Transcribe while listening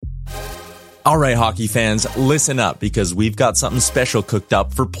All right, hockey fans, listen up because we've got something special cooked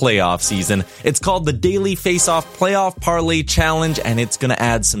up for playoff season. It's called the Daily Face-Off Playoff Parlay Challenge, and it's going to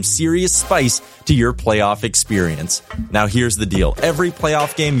add some serious spice to your playoff experience. Now, here's the deal. Every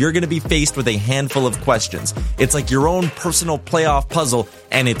playoff game, you're going to be faced with a handful of questions. It's like your own personal playoff puzzle,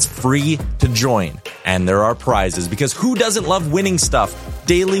 and it's free to join. And there are prizes, because who doesn't love winning stuff?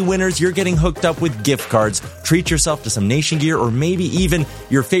 Daily winners, you're getting hooked up with gift cards. Treat yourself to some Nation gear or maybe even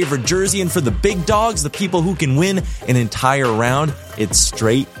your favorite jersey. And for the big dogs, the people who can win an entire round, it's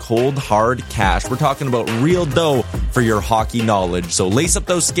straight, cold, hard cash. We're talking about real dough for your hockey knowledge. So lace up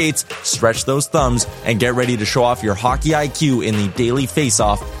those skates, stretch those thumbs, and get ready to show off your hockey IQ in the Daily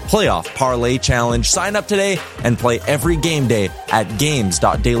Face-Off Playoff Parlay Challenge. Sign up today and play every game day at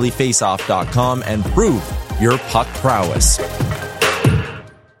games.dailyfaceoff.com and prove your puck prowess.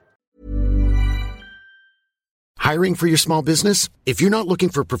 Hiring for your small business? If you're not looking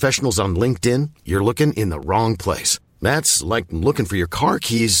for professionals on LinkedIn, you're looking in the wrong place. That's like looking for your car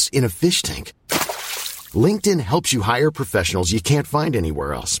keys in a fish tank. LinkedIn helps you hire professionals you can't find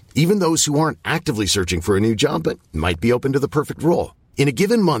anywhere else, even those who aren't actively searching for a new job but might be open to the perfect role. In a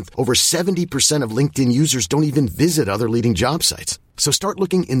given month, over 70% of LinkedIn users don't even visit other leading job sites. So start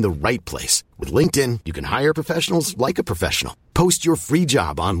looking in the right place. With LinkedIn, you can hire professionals like a professional. Post your free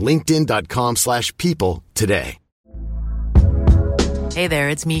job on linkedin.com/people today. Hey there,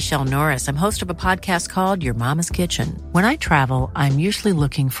 it's Michelle Norris. I'm host of a podcast called Your Mama's Kitchen. When I travel, I'm usually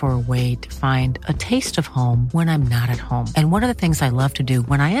looking for a way to find a taste of home when I'm not at home. And one of the things I love to do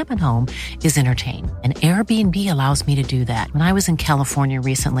when I am at home is entertain. And Airbnb allows me to do that. When I was in California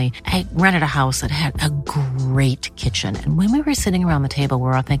recently, I rented a house that had a great kitchen. And when we were sitting around the table, we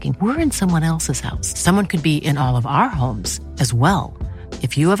were all thinking, we're in someone else's house. Someone could be in all of our homes as well.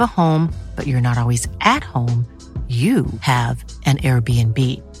 If you have a home, but you're not always at home, you have an Airbnb.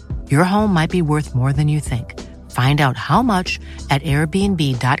 Your home might be worth more than you think. Find out how much at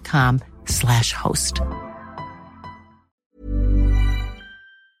airbnb.com/host.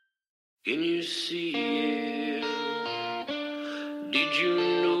 Can you see it? Did you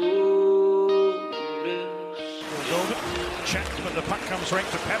notice? Check, but the puck comes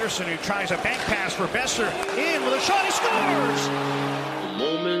right to Pettersson, who tries a bank pass for Besser. In with a shot, he scores! A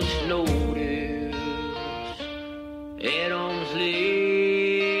moment's notice. At arm's length.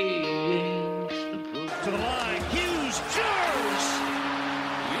 To the line, Hughes, shoots!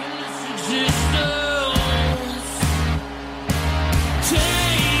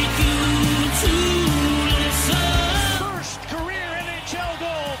 Take you to the sun. First career NHL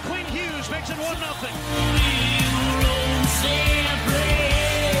goal. Quinn Hughes makes it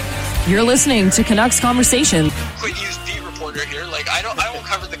 1-0. You're listening to Canucks Conversation. Quinn Hughes, beat reporter here. I won't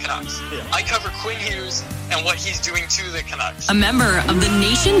cover the Canucks. Yeah. I cover Quinn Hughes and what he's doing to the Canucks. A member of the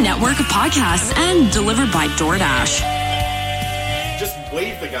Nation Network of Podcasts and delivered by DoorDash. Just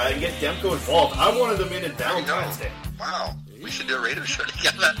wave the guy and get Demko involved. I wanted them in Valentine's Day. Wow. We should do a radio show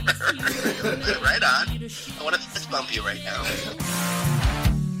together. Right on. I want to fist bump you right now.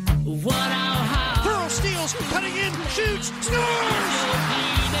 Pearl steals, cutting in, shoots, scores!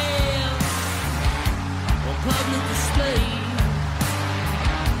 Public display.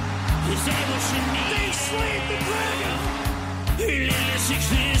 Is that what you need? They slayed the dragon!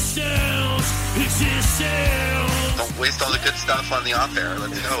 Don't waste all the good stuff on the off air.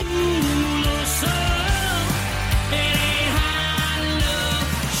 Let's go.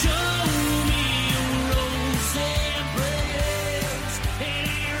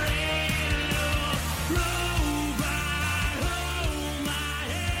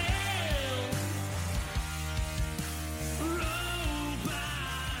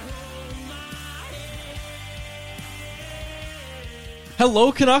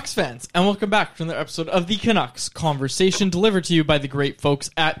 Hello, Canucks fans, and welcome back to another episode of the Canucks Conversation, delivered to you by the great folks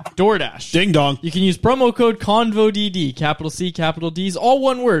at DoorDash. Ding dong. You can use promo code CONVODD, capital C, capital D's, all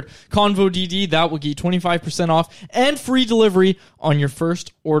one word, CONVODD. That will get you 25% off and free delivery on your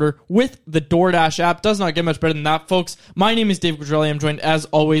first order with the DoorDash app. Does not get much better than that, folks. My name is Dave Quadrelli. I'm joined, as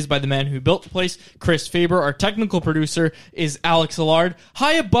always, by the man who built the place, Chris Faber. Our technical producer is Alex Allard.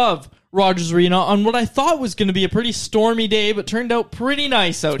 High above Rogers Arena on what I thought was going to be a pretty stormy day, but turned out pretty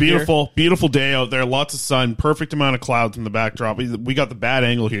nice out here. Beautiful day out there. Lots of sun, perfect amount of clouds in the backdrop. We got the bad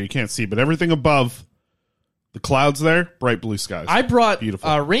angle here. You can't see, but everything above the clouds there, bright blue skies. I brought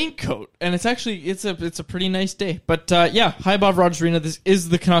a raincoat, and it's a pretty nice day. But yeah, high above Rogers Arena, this is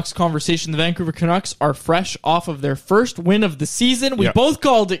the Canucks Conversation. The Vancouver Canucks are fresh off of their first win of the season. We both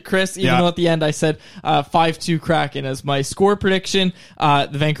called it, Chris, even though at the end I said 5-2 Kraken as my score prediction. The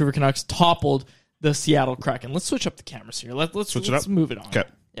Vancouver Canucks toppled the Seattle Kraken. Let's switch up the cameras here. Let's move it on. Okay.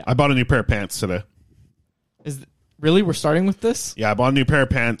 Yeah. I bought a new pair of pants today. Really? We're starting with this? Yeah, I bought a new pair of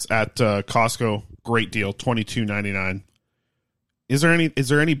pants at Costco. Great deal, $22.99. Is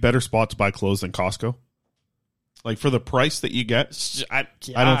there any better spot to buy clothes than Costco? Like for the price that you get? I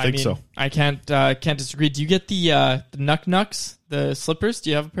don't think so. I can't disagree. Do you get the Nucks, the slippers?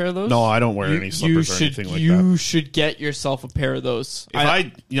 Do you have a pair of those? No, I don't wear any slippers or anything like that. You should get yourself a pair of those.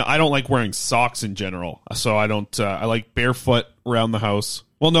 I don't like wearing socks in general, so I don't. I like barefoot around the house.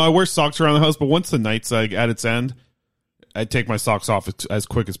 Well, no, I wear socks around the house, but once the night's at its end, I take my socks off as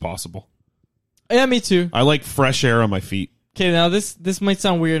quick as possible. Yeah, me too. I like fresh air on my feet. Okay, now this might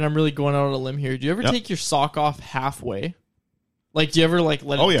sound weird, and I'm really going out on a limb here. Do you ever take your sock off halfway? Like, do you ever let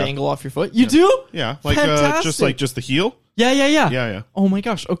it dangle off your foot? You do? Yeah, like just the heel. Yeah. Oh my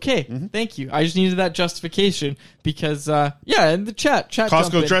gosh. Okay, thank you. I just needed that justification because in the chat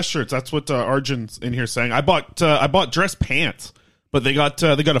Costco dress shirts. That's what Arjun's in here saying. I bought dress pants. But they got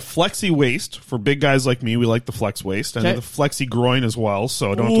a flexi waist for big guys like me. We like the flex waist and the flexi groin as well.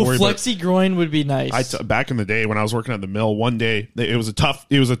 So I don't have to worry about flexi groin would be nice. Back in the day when I was working at the mill, one day it was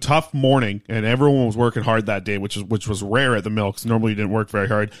a tough morning and everyone was working hard that day, which was rare at the mill because normally you didn't work very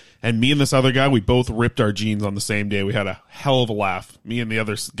hard. And me and this other guy, we both ripped our jeans on the same day. We had a hell of a laugh. Me and the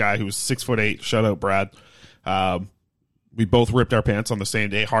other guy who was 6'8", shout out Brad. We both ripped our pants on the same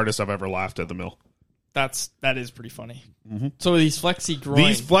day. Hardest I've ever laughed at the mill. That is pretty funny. Mm-hmm. So these flexi groin,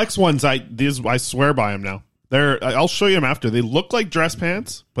 these flex ones, I swear by them now. I'll show you them after. They look like dress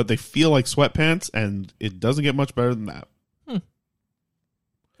pants, but they feel like sweatpants, and it doesn't get much better than that.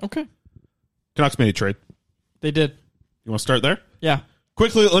 Okay. Canucks made a trade. They did. You want to start there? Yeah.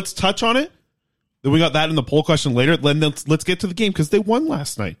 Quickly, let's touch on it. Then we got that in the poll question later. Then let's get to the game because they won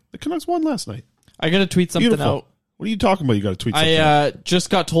last night. The Canucks won last night. I got to tweet something out. What are you talking about? You got to tweet something I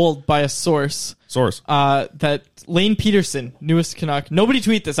just got told by a source that Lane Peterson, newest Canuck. Nobody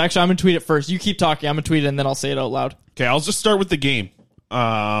tweet this. Actually, I'm going to tweet it first. You keep talking. I'm going to tweet it, and then I'll say it out loud. Okay, I'll just start with the game.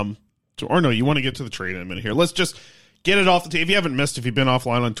 Or no, you want to get to the trade in a minute here. Let's just get it off the table. If you haven't missed, if you've been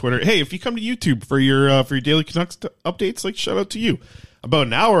offline on Twitter, hey, if you come to YouTube for your daily Canucks updates, like shout out to you. About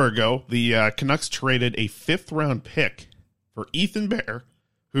an hour ago, the Canucks traded a 5th-round pick for Ethan Bear,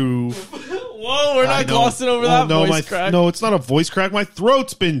 who... Whoa, we're not glossing over that voice crack. No, it's not a voice crack. My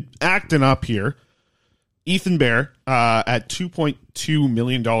throat's been acting up here. Ethan Bear at $2.2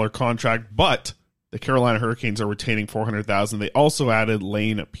 million contract, but the Carolina Hurricanes are retaining $400,000. They also added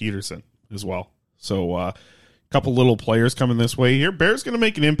Lane Peterson as well. So a couple little players coming this way here. Bear's going to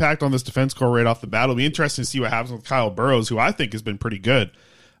make an impact on this defense core right off the bat. It'll be interesting to see what happens with Kyle Burrows, who I think has been pretty good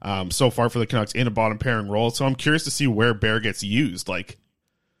so far for the Canucks in a bottom pairing role. So I'm curious to see where Bear gets used. Like,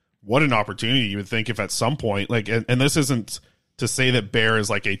 what an opportunity you would think if at some point, and this isn't to say that Bear is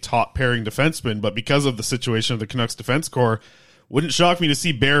like a top pairing defenseman, but because of the situation of the Canucks defense core, wouldn't shock me to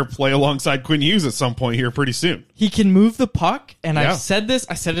see Bear play alongside Quinn Hughes at some point here pretty soon. He can move the puck, and I've said this.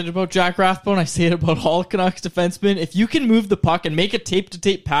 I said it about Jack Rathbone. I say it about all Canucks defensemen. If you can move the puck and make a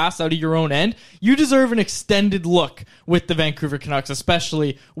tape-to-tape pass out of your own end, you deserve an extended look with the Vancouver Canucks,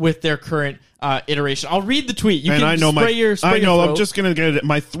 especially with their current iteration. I'll read the tweet. You can spray your throat. I'm just going to get it.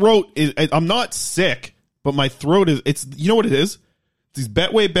 My throat is... I'm not sick, but my throat is... It's, you know what it is? These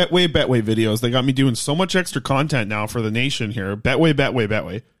Betway videos, they got me doing so much extra content now for the nation here.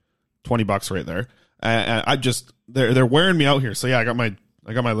 Betway. $20 right there. I just they're wearing me out here. So yeah, I got my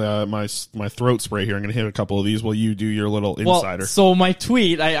throat spray here. I'm gonna hit a couple of these while you do your little insider. Well, so my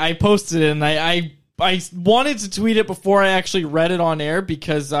tweet, I posted it, and I wanted to tweet it before I actually read it on air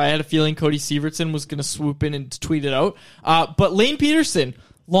because I had a feeling Cody Sievertson was gonna swoop in and tweet it out. But Lane Peterson,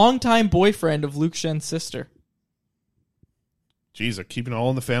 longtime boyfriend of Luke Schen's sister. Jeez, I'm keeping it all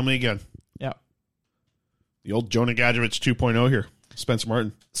in the family again. Yeah. The old Jonah Gadjevich 2.0 here. Spencer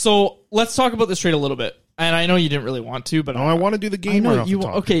Martin. So let's talk about this trade a little bit. And I know you didn't really want to, but... No, I want to do the game right off the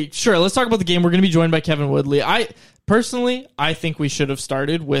top. Okay, sure. Let's talk about the game. We're going to be joined by Kevin Woodley. I think we should have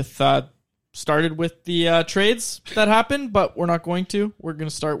started with the trades that happened, but we're not going to. We're going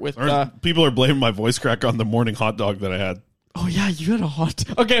to start with... people are blaming my voice crack on the morning hot dog that I had. Oh yeah, you had a hot...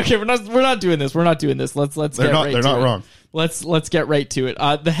 Okay, we're not doing this. We're not doing this. Let's get right to it. They're not wrong. Let's get right to it.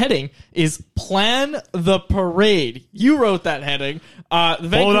 The heading is Plan the Parade. You wrote that heading.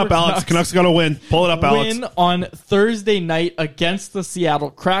 Pull it up, Alex. Canucks got to win. Pull it up, Alex. Win on Thursday night against the Seattle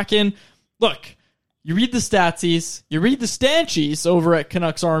Kraken. Look, you read the statsies, you read the stanchies over at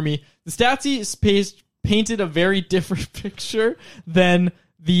Canucks Army. The statsies painted a very different picture than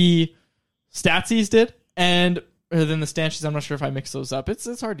the statsies did, and or then the Stanchies. I'm not sure if I mix those up.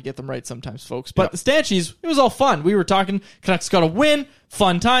 It's hard to get them right sometimes, folks. But the Stanchies, it was all fun. We were talking, Canucks got a win,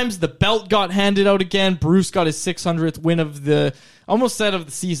 fun times. The belt got handed out again. Bruce got his 600th win of the, almost said of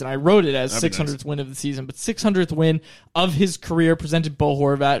the season. I wrote it as 600th win of the season, but 600th win of his career, presented Bo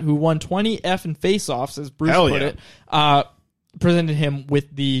Horvat, who won 20 F and face-offs, as Bruce put it. Presented him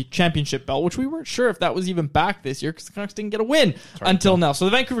with the championship belt, which we weren't sure if that was even back this year because the Canucks didn't get a win until now. So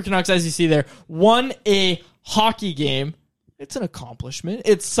the Vancouver Canucks, as you see there, won a hockey game. It's an accomplishment.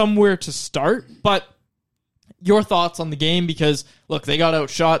 It's somewhere to start, but your thoughts on the game, because look, they got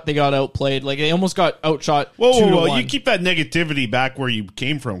outshot, they got outplayed, like they almost got outshot. Whoa, you keep that negativity back where you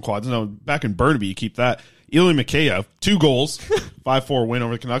came from, Quads. No, back in Burnaby, you keep that. Ilya Mikheyev, 2 goals, 5-4 win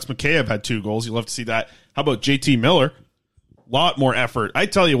over the Canucks. Mikheyev had 2 goals. You love to see that. How about JT Miller? Lot more effort. I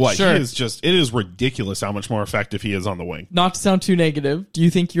tell you what, he is it is ridiculous how much more effective he is on the wing. Not to sound too negative, do you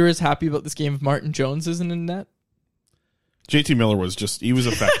think you're as happy about this game if Martin Jones isn't in net? JT Miller he was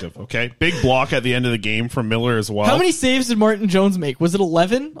effective, okay? Big block at the end of the game from Miller as well. How many saves did Martin Jones make? Was it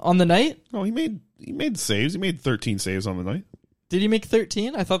 11 on the night? No, he made saves. He made 13 saves on the night. Did he make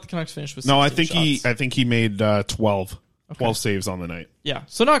 13? I thought the Canucks finished with 16 No, I think he made 12. Okay. 12 saves on the night. Yeah,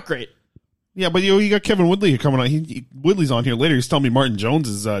 so not great. Yeah, but you got Kevin Woodley coming on. Woodley's on here later. He's telling me Martin Jones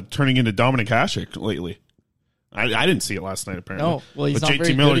is turning into Dominic Hasek lately. I didn't see it last night, apparently. No, well, he's but not JT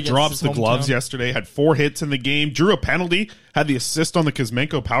very Miller good drops the his gloves hometown. yesterday, had 4 hits in the game, drew a penalty, had the assist on the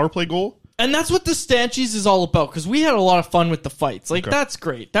Kuzmenko power play goal. And that's what the Stanchies is all about, because we had a lot of fun with the fights. Like, that's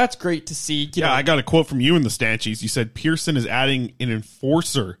great. That's great to see. You know, I got a quote from you in the Stanchies. You said Pearson is adding an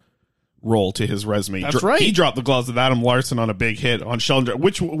enforcer role to his resume. That's right. He dropped the gloves with Adam Larson on a big hit on Sheldon.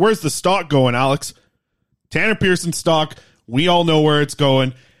 Where's the stock going, Alex? Tanner Pearson stock, we all know where it's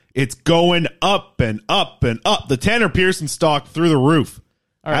going. It's going up and up and up. The Tanner Pearson stock through the roof,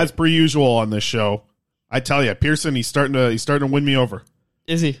 as per usual on this show. I tell you, Pearson, he's starting to win me over.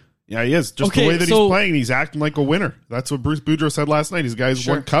 Is he? Yeah, he is. Just the way that he's playing, he's acting like a winner. That's what Bruce Boudreau said last night. He's guys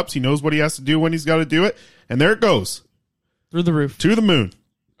won cups. He knows what he has to do when he's got to do it, and there it goes through the roof to the moon.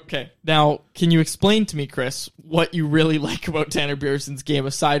 Okay, now, can you explain to me, Chris, what you really like about Tanner Pearson's game,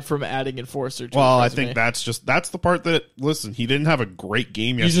 aside from adding enforcer to his resume? I think that's the part that, listen, he didn't have a great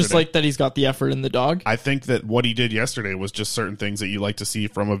game yesterday. You just like that he's got the effort in the dog? I think that what he did yesterday was just certain things that you like to see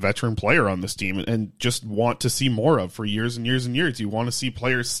from a veteran player on this team and just want to see more of for years and years and years. You want to see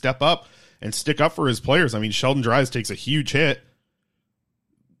players step up and stick up for his players. I mean, Sheldon Dries takes a huge hit.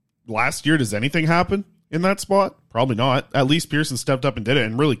 Last year, does anything happen in that spot? Probably not. At least Pearson stepped up and did it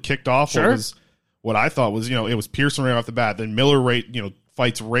and really kicked off what I thought was, it was Pearson right off the bat. Then Miller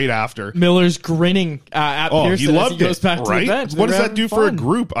fights right after. Miller's grinning at Pearson he loved as he goes back to the bench. What does that do for a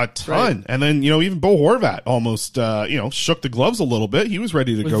group? A ton. Right. And then, even Bo Horvat almost, shook the gloves a little bit. He was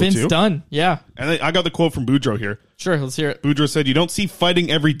ready to go Vince too. Dunn, yeah. And then I got the quote from Boudreau here. Sure, let's hear it. Boudreau said, "You don't see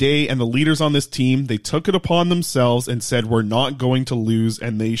fighting every day, and the leaders on this team, they took it upon themselves and said, we're not going to lose,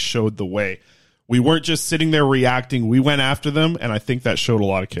 and they showed the way. We weren't just sitting there reacting. We went after them, and I think that showed a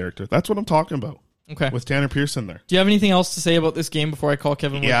lot of character." That's what I'm talking about. Okay. With Tanner Pearson there. Do you have anything else to say about this game before I call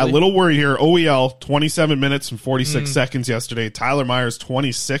Kevin Woodley? Yeah, a little worried here. OEL, 27 minutes and 46 seconds yesterday. Tyler Myers,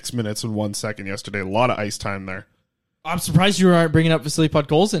 26 minutes and 1 second yesterday. A lot of ice time there. I'm surprised you aren't bringing up Vasily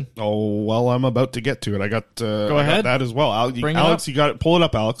Podkolzin. Oh, well, I'm about to get to it. I got that as well. Alex, you got it. Pull it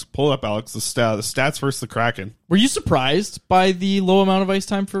up, Alex. Pull it up, Alex. The stats versus the Kraken. Were you surprised by the low amount of ice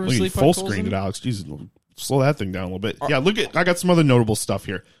time for Vasily Podkolzin? Full screened it, Alex. Jesus, slow that thing down a little bit. Yeah, I got some other notable stuff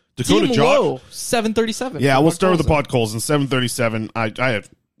here. Dakota Team low, 737. Yeah, we'll start with the Podkolzin, 737. I have,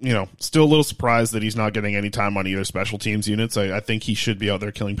 still a little surprised that he's not getting any time on either special teams units. I think he should be out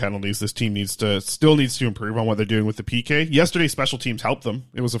there killing penalties. This team still needs to improve on what they're doing with the PK. Yesterday, special teams helped them.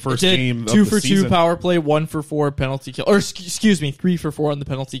 It was the first game of the 2 for 2 season. power play, 1 for 4 penalty kill. Or, excuse me, 3 for 4 on the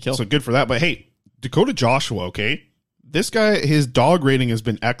penalty kill. So good for that. But hey, Dakota Joshua, okay? This guy, his dog rating has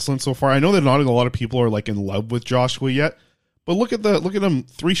been excellent so far. I know that not a lot of people are in love with Joshua yet. But look at him,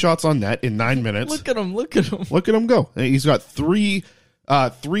 3 shots on net in 9 minutes. Look at him. Look at him go. He's got 3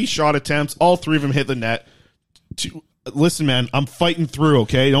 shot attempts. All 3 of them hit the net. Listen, man, I'm fighting through,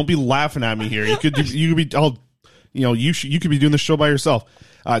 okay? Don't be laughing at me here. You could be you could be doing this show by yourself.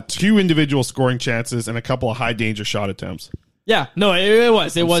 2 individual scoring chances and a couple of high danger shot attempts. Yeah, no, it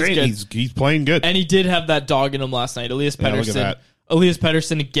was good. He's playing good. And he did have that dog in him last night. Elias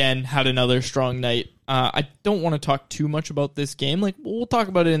Pettersson again had another strong night. I don't want to talk too much about this game. We'll talk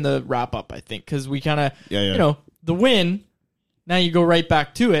about it in the wrap up, I think, because we kind of, the win. Now you go right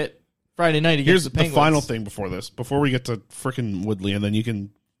back to it. Friday night against the Penguins. Here's the final thing before we get to frickin' Woodley, and then you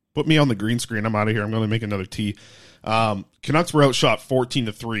can put me on the green screen. I'm out of here. I'm going to make another tea. Canucks were outshot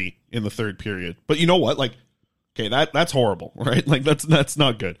 14-3 in the third period. But you know what? Okay, that's horrible, right? Like that's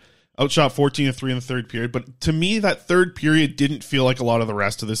not good. Outshot 14-3 in the third period, but to me, that third period didn't feel like a lot of the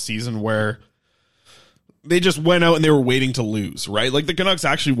rest of the season where they just went out and they were waiting to lose, right? Like the Canucks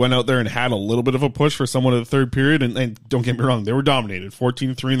actually went out there and had a little bit of a push for someone in the third period, and don't get me wrong, they were dominated.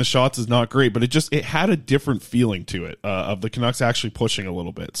 14-3 in the shots is not great, but it had a different feeling to it of the Canucks actually pushing a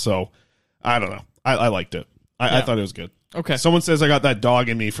little bit. So I don't know. I liked it. I thought it was good. Okay. Someone says I got that dog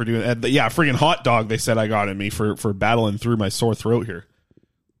in me for doing friggin' hot dog. They said I got in me for battling through my sore throat here.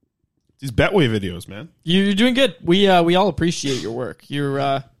 These Betway videos, man. You're doing good. We all appreciate your work. You're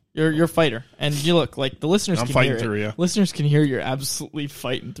a fighter, and you look like the listeners. I'm can fighting hear through, it. yeah. Listeners can hear you're absolutely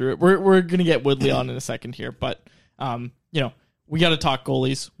fighting through it. We're gonna get Woodley on in a second here, but we got to talk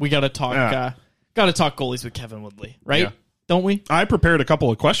goalies. We got to talk. Got to talk goalies with Kevin Woodley, right? Yeah. Don't we? I prepared a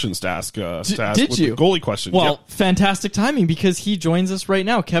couple of questions to ask. Did with you? The goalie questions. Well, yep. Fantastic timing because he joins us right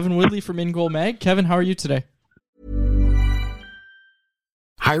now. Kevin Woodley from In Goal Mag. Kevin, how are you today?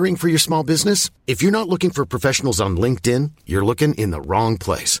 Hiring for your small business? If you're not looking for professionals on LinkedIn, you're looking in the wrong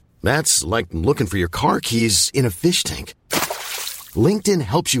place. That's like looking for your car keys in a fish tank. LinkedIn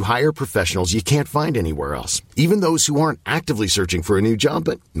helps you hire professionals you can't find anywhere else, even those who aren't actively searching for a new job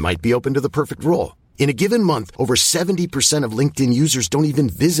but might be open to the perfect role. In a given month, over 70% of LinkedIn users don't even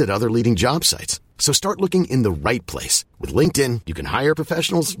visit other leading job sites. So start looking in the right place. With LinkedIn, you can hire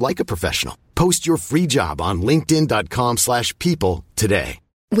professionals like a professional. Post your free job on linkedin.com/people today.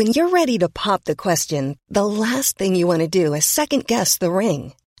 When you're ready to pop the question, the last thing you want to do is second-guess the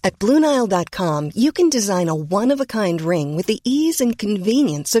ring. At BlueNile.com, you can design a one-of-a-kind ring with the ease and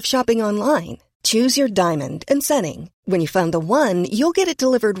convenience of shopping online. Choose your diamond and setting. When you find the one, you'll get it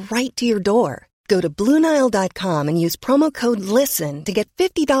delivered right to your door. Go to BlueNile.com and use promo code LISTEN to get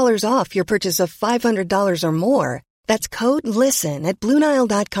 $50 off your purchase of $500 or more. That's code LISTEN at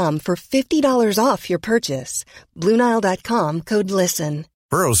BlueNile.com for $50 off your purchase. BlueNile.com, code LISTEN.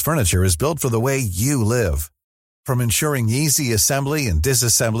 Burrow's furniture is built for the way you live. From ensuring easy assembly and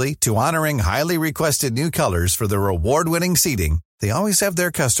disassembly to honoring highly requested new colors for their award-winning seating, they always have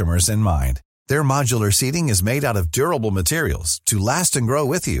their customers in mind. Their modular seating is made out of durable materials to last and grow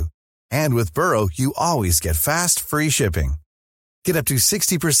with you. And with Burrow, you always get fast, free shipping. Get up to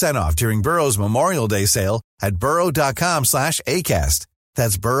 60% off during Burrow's Memorial Day sale at burrow.com/ACAST.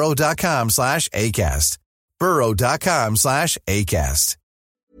 That's burrow.com/ACAST. burrow.com/ACAST.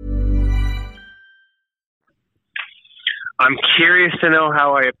 I'm curious to know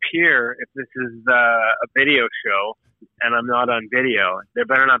how I appear if this is a video show and I'm not on video. There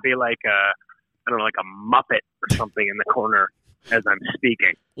better not be like a Muppet or something in the corner as I'm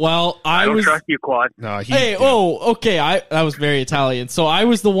speaking. Well, I don't trust you, Quad. No, okay. That was very Italian. So I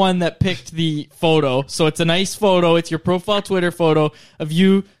was the one that picked the photo. So it's a nice photo. It's your profile Twitter photo of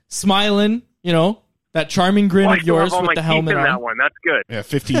you smiling. That charming grin of yours with the helmet on. That one. That's good. Yeah,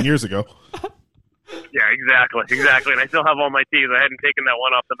 15 years ago. Yeah, exactly. And I still have all my teeth. I hadn't taken that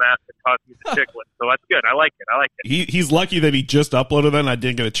one off the mask that cost me the chiclet. So that's good. I like it. He's lucky that he just uploaded that and I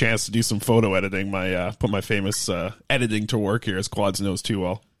didn't get a chance to do some photo editing. Put my famous editing to work here, as Quads knows too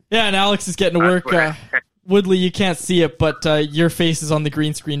well. Yeah, and Alex is getting to work. Woodley, you can't see it, but your face is on the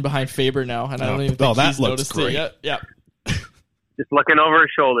green screen behind Faber now, and I don't even think he's noticed it yet. Yeah. Just looking over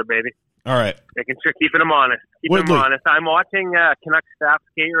his shoulder, baby. All right. Making sure, keeping him honest. Woodley. I'm watching Canucks staff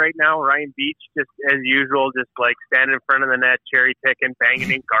skate right now. Ryan Beach, just as usual, just like standing in front of the net, cherry picking,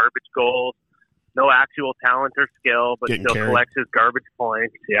 banging in garbage goals. No actual talent or skill, but Getting still carried. collects his garbage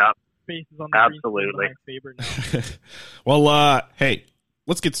points. Yeah, Faces on the absolutely. Faber now. Well, hey,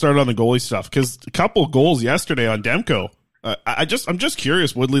 let's get started on the goalie stuff because a couple goals yesterday on Demko. I'm just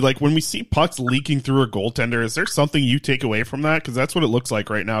curious, Woodley. Like when we see pucks leaking through a goaltender, is there something you take away from that? Because that's what it looks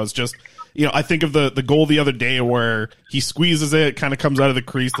like right now. It's just, I think of the goal the other day where he squeezes it, kind of comes out of the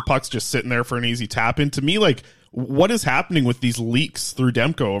crease, the puck's just sitting there for an easy tap in. To me, like, what is happening with these leaks through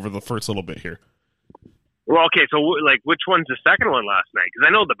Demko over the first little bit here? Well, okay, so like, which one's the second one last night? Because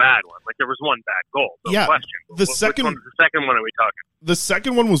I know the bad one. Like, there was one bad goal. No question. The Which second one's the second one are we talking? The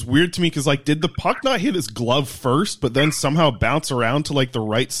second one was weird to me because, like, did the puck not hit his glove first, but then somehow bounce around to like the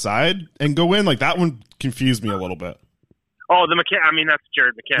right side and go in? Like that one confused me a little bit. Oh, the McCann. I mean, that's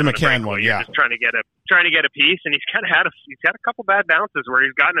Jared McCann. The McCann one, yeah. You're just trying to get a piece, and he's kind of had a couple bad bounces where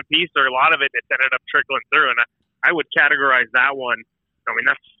he's gotten a piece, or a lot of it, it's ended up trickling through. And I would categorize that one. I mean,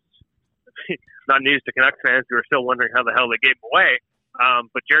 that's not news to Canucks fans who are still wondering how the hell they gave him away.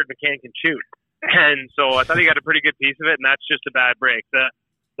 But Jared McCann can shoot. And so I thought he got a pretty good piece of it, and that's just a bad break. The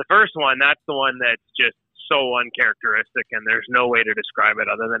first one, that's the one that's just so uncharacteristic, and there's no way to describe it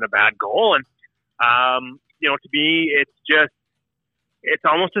other than a bad goal. And, to me, it's just it's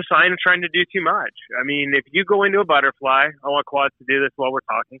almost a sign of trying to do too much. I mean, if you go into a butterfly, I want Quads to do this while we're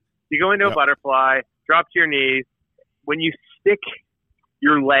talking. You go into a butterfly, drop to your knees. When you stick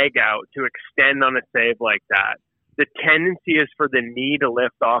your leg out to extend on a save like that, the tendency is for the knee to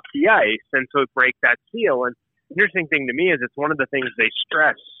lift off the ice and so break that seal. And the interesting thing to me is it's one of the things they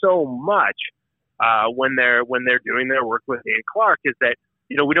stress so much when they're doing their work with Ian Clark is that,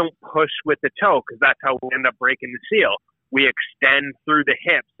 we don't push with the toe because that's how we end up breaking the seal. We extend through the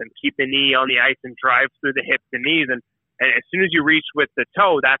hips and keep the knee on the ice and drive through the hips and knees. And as soon as you reach with the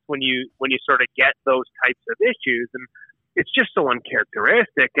toe, that's when you sort of get those types of issues. And it's just so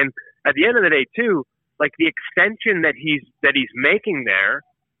uncharacteristic. And at the end of the day, too, like the extension that he's making there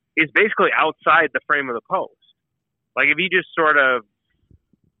is basically outside the frame of the post. Like if he just sort of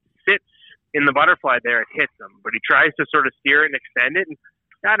sits in the butterfly there, it hits him. But he tries to sort of steer it and extend it. And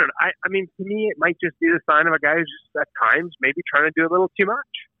I don't know. I mean, to me, it might just be the sign of a guy who's just at times maybe trying to do a little too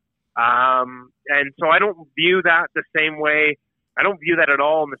much. And so I don't view that the same way. I don't view that at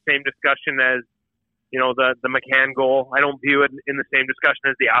all in the same discussion as, the McCann goal. I don't view it in the same discussion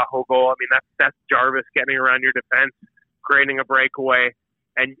as the Aho goal. I mean, that's Jarvis getting around your defense, creating a breakaway,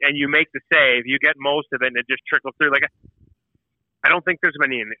 and you make the save. You get most of it, and it just trickles through. Like, I don't think there's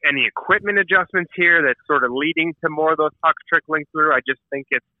been any equipment adjustments here that's sort of leading to more of those pucks trickling through. I just think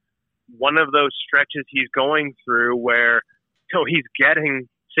it's one of those stretches he's going through where he's getting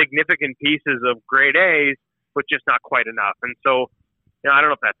significant pieces of grade A's, but just not quite enough. And so, I don't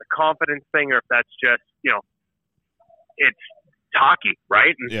know if that's a confidence thing or if that's just, it's hockey,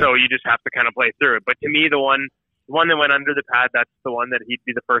 right? And so you just have to kind of play through it. But to me, the one that went under the pad, that's the one that he'd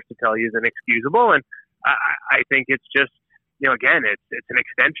be the first to tell you is inexcusable. And I think it's just, again, it's an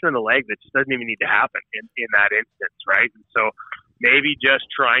extension of the leg that just doesn't even need to happen in that instance, right? And so maybe just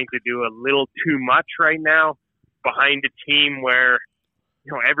trying to do a little too much right now behind a team where,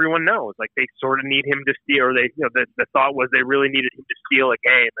 everyone knows, like they sort of need him to steal, or they, the thought was they really needed him to steal a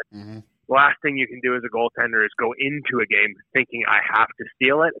game. And the last thing you can do as a goaltender is go into a game thinking I have to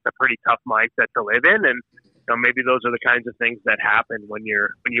steal it. It's a pretty tough mindset to live in. And, maybe those are the kinds of things that happen when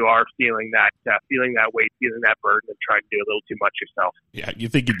you are feeling that weight, feeling that burden, and trying to do a little too much yourself. Yeah, you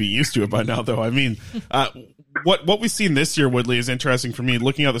think you'd be used to it by now, though. I mean, what we've seen this year, Woodley, is interesting for me.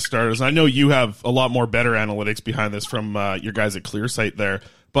 Looking at the starters, I know you have a lot more better analytics behind this from your guys at ClearSight there.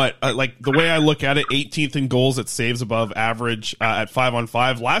 But like the way I look at it, 18th in goals at saves above average at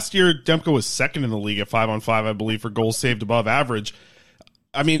 5-on-5. Last year, Demko was second in the league at 5-on-5, I believe, for goals saved above average.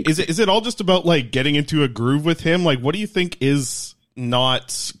 I mean, is it all just about like getting into a groove with him? Like, what do you think is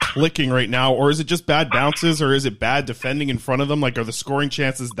not clicking right now? Or is it just bad bounces, or is it bad defending in front of them? Like, are the scoring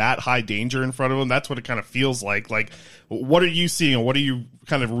chances that high danger in front of them? That's what it kind of feels like. Like, what are you seeing, and what are you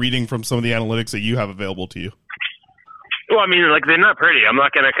kind of reading from some of the analytics that you have available to you? Well, I mean, like, they're not pretty. I'm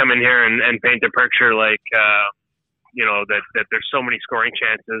not going to come in here and paint a picture like, that there's so many scoring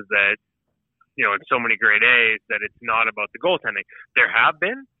chances that, and so many grade A's that it's not about the goaltending. There have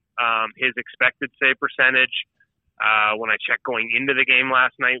been. His expected save percentage, when I checked going into the game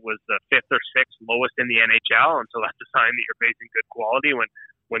last night, was the 5th or 6th lowest in the NHL. And so that's a sign that you're facing good quality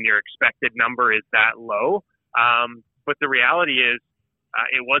when your expected number is that low. But the reality is,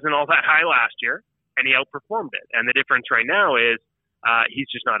 it wasn't all that high last year, and he outperformed it. And the difference right now is,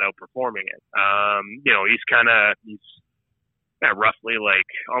 he's just not outperforming it. He's roughly like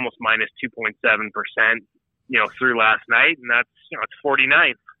almost minus 2.7%, through last night. And that's, it's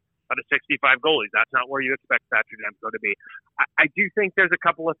 49th out of 65 goalies. That's not where you expect Patrick Demko to be. I do think there's a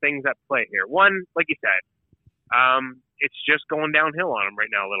couple of things at play here. One, like you said, it's just going downhill on him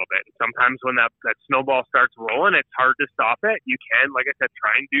right now a little bit. Sometimes when that snowball starts rolling, it's hard to stop it. You can, like I said,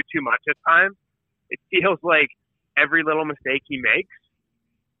 try and do too much at times. It feels like every little mistake he makes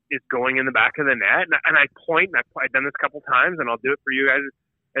is going in the back of the net. And I point, and I've done this a couple times, and I'll do it for you guys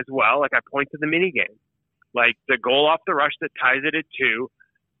as well. Like, I point to the mini game. Like, the goal off the rush that ties it at 2.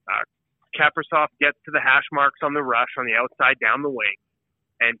 Kaprizov gets to the hash marks on the rush on the outside down the wing.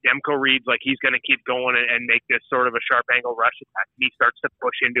 And Demko reads like he's going to keep going and make this sort of a sharp angle rush attack. And he starts to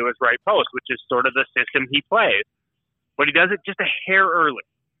push into his right post, which is sort of the system he plays. But he does it just a hair early.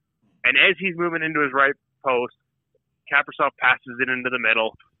 And as he's moving into his right post, Kaprizov passes it into the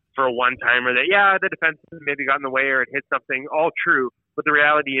middle for a one-timer that, the defense maybe got in the way or it hit something. All true. But the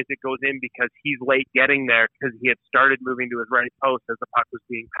reality is it goes in because he's late getting there because he had started moving to his right post as the puck was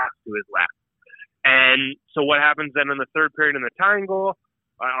being passed to his left. And so what happens then in the third period in the tying goal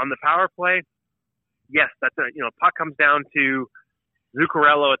on the power play? Yes, that's puck comes down to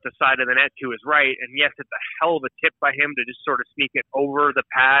Zuccarello at the side of the net to his right. And yes, it's a hell of a tip by him to just sort of sneak it over the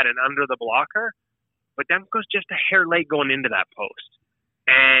pad and under the blocker. But Demko's just a hair late going into that post.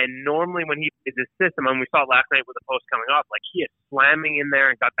 And normally when he plays his system, and we saw it last night with the post coming off, like he is slamming in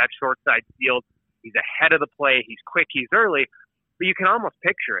there and got that short side field. He's ahead of the play. He's quick. He's early. But you can almost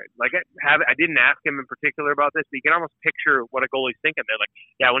picture it. Like I didn't ask him in particular about this, but you can almost picture what a goalie's thinking. They're like,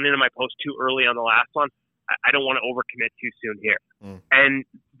 yeah, I went into my post too early on the last one. I don't want to overcommit too soon here. And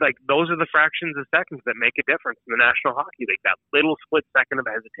like those are the fractions of seconds that make a difference in the National Hockey League. That little split second of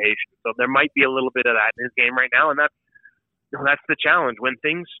hesitation. So there might be a little bit of that in his game right now, and that's the challenge. When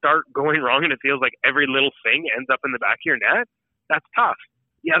things start going wrong and it feels like every little thing ends up in the back of your net, that's tough.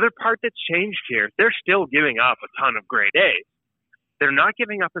 The other part that's changed here, they're still giving up a ton of grade A's. They're not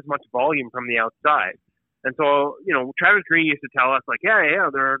giving up as much volume from the outside. And so, Travis Green used to tell us, like, yeah,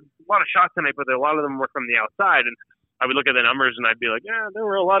 there are a lot of shots tonight, but a lot of them were from the outside. And I would look at the numbers and I'd be like, yeah, there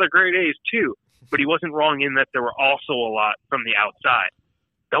were a lot of grade A's too. But he wasn't wrong in that there were also a lot from the outside.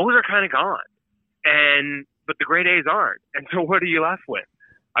 Those are kind of gone. But the grade A's aren't. And so what are you left with?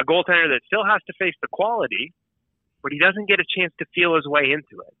 A goaltender that still has to face the quality, but he doesn't get a chance to feel his way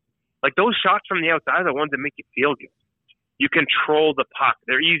into it. Like those shots from the outside are the ones that make you feel good. You control the puck.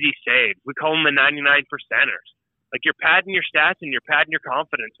 They're easy saves. We call them the 99%ers. Like you're padding your stats and you're padding your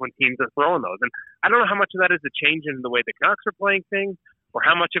confidence when teams are throwing those. And I don't know how much of that is a change in the way the Canucks are playing things or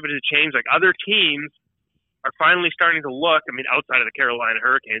how much of it is a change. Like other teams are finally starting to look, outside of the Carolina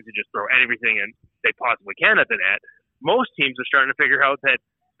Hurricanes who just throw everything and they possibly can at the net. Most teams are starting to figure out that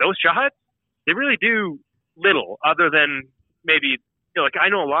those shots, they really do little other than maybe,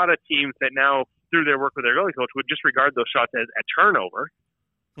 I know a lot of teams that now through their work with their goalie coach would just regard those shots as a turnover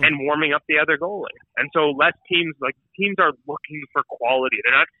and warming up the other goalie. And so teams are looking for quality.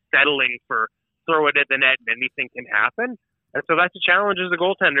 They're not settling for throw it at the net and anything can happen. And so that's a challenge as a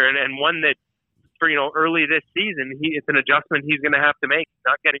goaltender and one that for, early this season, it's an adjustment he's going to have to make. He's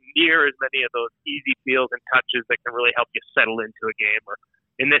not getting near as many of those easy feels and touches that can really help you settle into a game or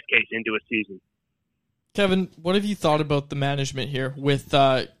in this case, into a season. Kevin, what have you thought about the management here with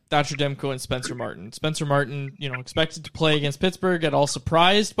Thatcher Demko and Spencer Martin? Spencer Martin, expected to play against Pittsburgh, get all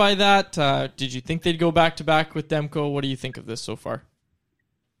surprised by that. Did you think they'd go back-to-back with Demko? What do you think of this so far?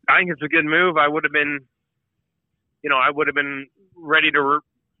 I think it's a good move. I would have been ready to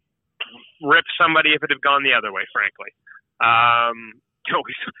rip somebody if it had gone the other way, frankly.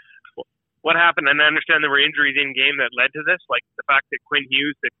 What happened, and I understand there were injuries in game that led to this, like the fact that Quinn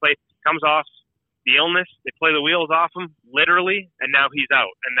Hughes, comes off the illness, they play the wheels off him, literally, and now he's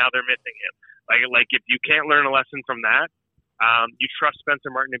out, and now they're missing him. Like if you can't learn a lesson from that, you trust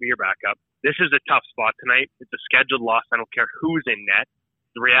Spencer Martin to be your backup. This is a tough spot tonight. It's a scheduled loss. I don't care who's in net.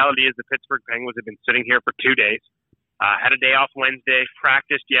 The reality is the Pittsburgh Penguins have been sitting here for 2 days. Had a day off Wednesday,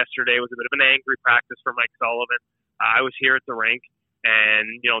 practiced yesterday. It was a bit of an angry practice for Mike Sullivan. I was here at the rink.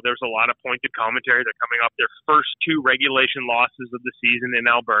 And, there's a lot of pointed commentary. They're coming off their first 2 regulation losses of the season in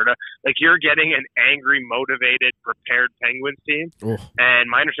Alberta. Like, you're getting an angry, motivated, prepared Penguins team. Oof. And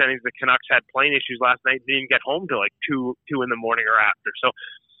my understanding is the Canucks had plane issues last night. They didn't get home till like 2 in the morning or after. So,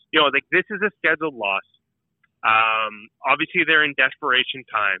 this is a scheduled loss. Obviously, they're in desperation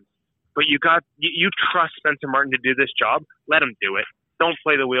times. But you trust Spencer Martin to do this job. Let him do it. Don't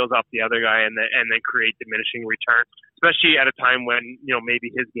play the wheels off the other guy and then create diminishing returns, especially at a time when, maybe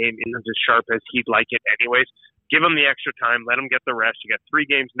his game isn't as sharp as he'd like it anyways. Give him the extra time. Let him get the rest. You got 3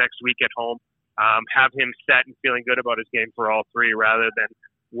 games next week at home. Have him set and feeling good about his game for all 3 rather than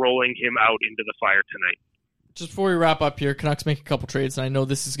rolling him out into the fire tonight. Just before we wrap up here, Canucks make a couple trades, and I know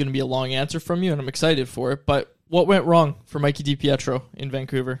this is going to be a long answer from you, and I'm excited for it, but what went wrong for Mikey DiPietro in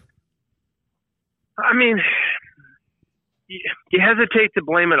Vancouver? You hesitate to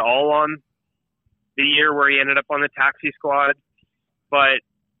blame it all on the year where he ended up on the taxi squad, but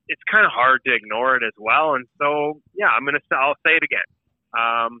it's kind of hard to ignore it as well. And so, I'll say it again.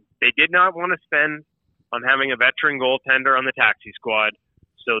 They did not want to spend on having a veteran goaltender on the taxi squad,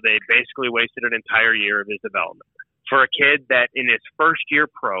 so they basically wasted an entire year of his development. For a kid that in his first year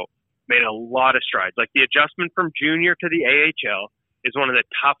pro made a lot of strides, like the adjustment from junior to the AHL is one of the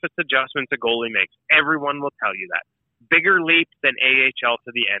toughest adjustments a goalie makes. Everyone will tell you that. Bigger leap than AHL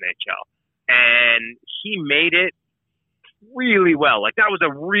to the NHL. And he made it really well. Like, that was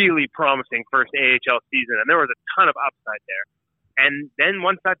a really promising first AHL season, and there was a ton of upside there. And then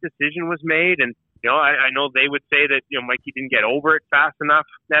once that decision was made, and, I know they would say that, Mikey didn't get over it fast enough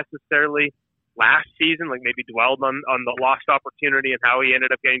necessarily last season, like maybe dwelled on the lost opportunity and how he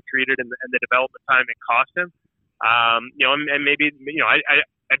ended up getting treated and the development time it cost him. And maybe,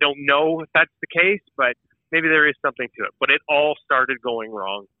 I don't know if that's the case, but maybe there is something to it. But it all started going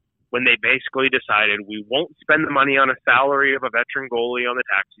wrong when they basically decided we won't spend the money on a salary of a veteran goalie on the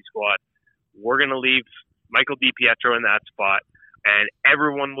taxi squad. We're going to leave Michael DiPietro in that spot. And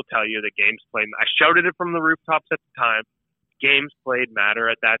everyone will tell you that games played. I shouted it from the rooftops at the time. Games played matter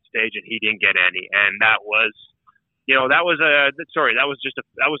at that stage, and he didn't get any. And that was, that was a failure.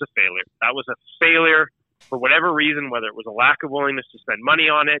 That was a failure for whatever reason, whether it was a lack of willingness to spend money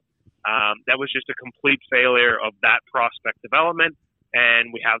on it. That was just a complete failure of that prospect development,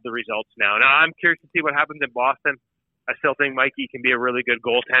 and we have the results now. Now, I'm curious to see what happens in Boston. I still think Mikey can be a really good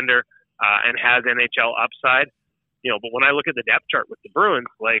goaltender and has NHL upside. But when I look at the depth chart with the Bruins,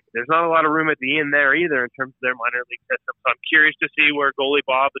 there's not a lot of room at the end there either in terms of their minor league system. So I'm curious to see where goalie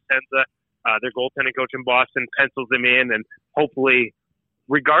Bob Atenza, their goaltending coach in Boston, pencils him in, and hopefully,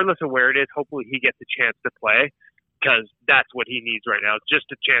 regardless of where it is, hopefully he gets a chance to play, because that's what he needs right now, just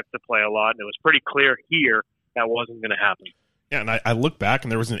a chance to play a lot. And it was pretty clear here that wasn't going to happen. Yeah, and I look back,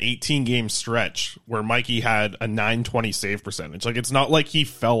 and there was an 18-game stretch where Mikey had a .920 save percentage. It's not like he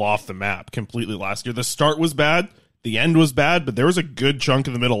fell off the map completely last year. The start was bad. The end was bad, but there was a good chunk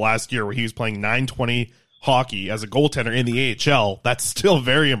in the middle last year where he was playing .920 hockey as a goaltender in the AHL. That's still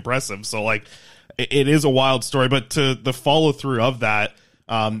very impressive. So, it is a wild story. But to the follow-through of that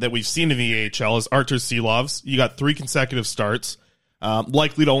we've seen in the AHL is Artur Silovs. You got 3 consecutive starts,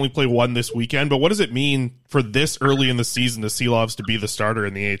 likely to only play 1 this weekend. But what does it mean for this early in the season to Silovs to be the starter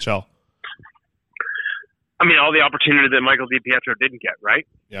in the AHL? I mean, all the opportunity that Michael DiPietro didn't get, right?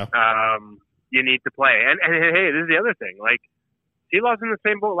 Yeah. You need to play. And hey, this is the other thing. Silovs in the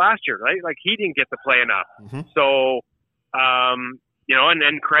same boat last year, right? He didn't get to play enough. Mm-hmm. So,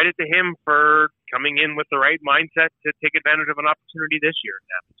 and credit to him for coming in with the right mindset to take advantage of an opportunity this year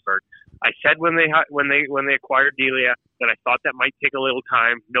in Pittsburgh. I said when they acquired Delia that I thought that might take a little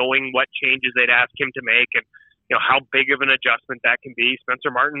time, knowing what changes they'd ask him to make and how big of an adjustment that can be.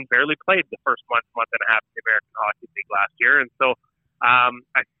 Spencer Martin barely played the first month and a half in the American Hockey League last year, and so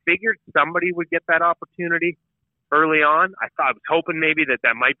I figured somebody would get that opportunity early on. I was hoping maybe that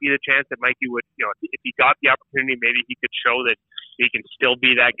might be the chance that Mikey would, if he got the opportunity, maybe he could show that he can still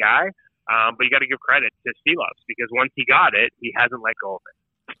be that guy. But you got to give credit to Silovs, because once he got it, he hasn't let go of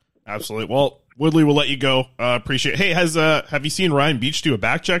it. Absolutely. Well, Woodley, we'll let you go. Appreciate it. Hey, have you seen Ryan Beach do a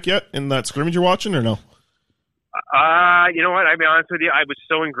back check yet in that scrimmage you're watching, or no? You know what? I'll be honest with you. I was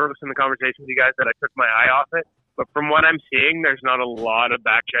so engrossed in the conversation with you guys that I took my eye off it. But from what I'm seeing, there's not a lot of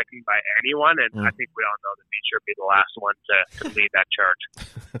back checking by anyone, and I think we all know that Beach should be the last one to lead that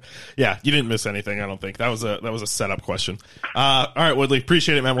charge. Yeah, you didn't miss anything, I don't think. That was a setup question. All right, Woodley,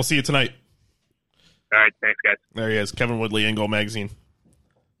 appreciate it, man. We'll see you tonight. All right, thanks, guys. There he is, Kevin Woodley, In Goal Magazine.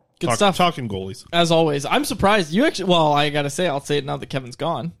 Good stuff. Talking goalies. As always. I'm surprised. You actually, well, I got to say, I'll say it now that Kevin's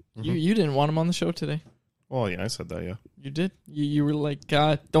gone. Mm-hmm. You didn't want him on the show today. Well, yeah, I said that, yeah. You did? You were like,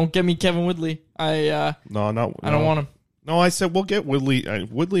 don't get me Kevin Woodley. I don't want him. No, I said we'll get Woodley.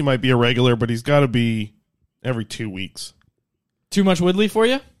 Woodley might be a regular, but he's got to be every 2 weeks. Too much Woodley for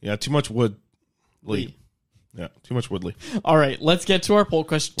you? Yeah, too much Woodley. Yeah, too much Woodley. All right, let's get to our poll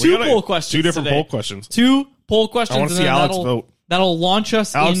question. Two poll questions. 2 different today. Poll questions. 2 poll questions. I want to see Alex vote. That'll launch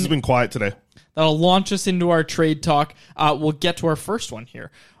us. Alex has been quiet today. That'll launch us into our trade talk. We'll get to our first one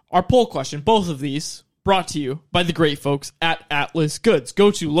here. Our poll question, both of these, brought to you by the great folks at Atlas Goods. Go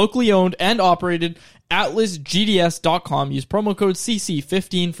to locally owned and operated atlasgds.com. Use promo code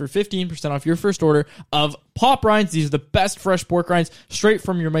CC15 for 15% off your first order of pop rinds. These are the best fresh pork rinds straight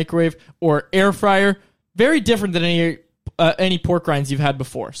from your microwave or air fryer. Very different than any pork rinds you've had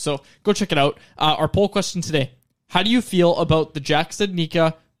before. So go check it out. Our poll question today: how do you feel about the Jack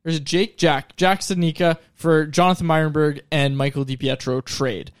Studnicka for Jonathan Myrenberg and Michael DiPietro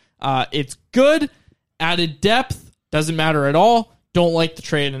trade? It's good. Added depth. Doesn't matter at all. Don't like the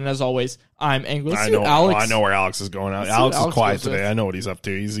trade. And as always, I'm angry. I know where Alex is going. Alex is quiet today. I know what he's up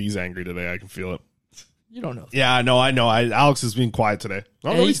to. He's angry today. I can feel it. You don't know. Yeah, I know. Alex is being quiet today.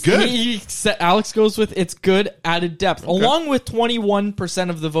 Oh, no, he's good. Alex goes with it's good added depth. Okay. Along with 21%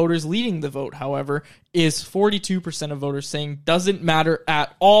 of the voters leading the vote, however, is 42% of voters saying doesn't matter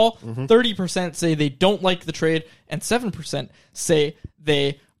at all. 30% say they don't like the trade, and 7% say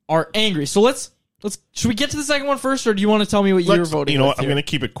they are angry. So should we get to the second one first, or do you want to tell me what you're voting? You know what? I'm going to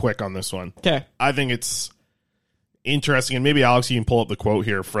keep it quick on this one. Okay. I think it's interesting, and maybe Alex, you can pull up the quote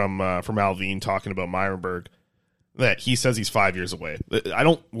here from Alvin talking about Myrenberg, that he says he's 5 years away. I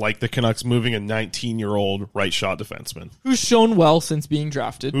don't like the Canucks moving a 19-year-old right shot defenseman who's shown well since being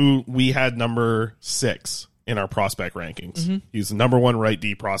drafted. Who we had number 6 in our prospect rankings. Mm-hmm. He's the number 1 right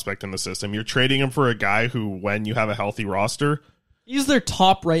D prospect in the system. You're trading him for a guy who, when you have a healthy roster, he's their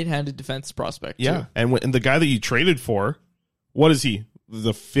top right-handed defense prospect. Yeah, too. And the guy that you traded for, what is he?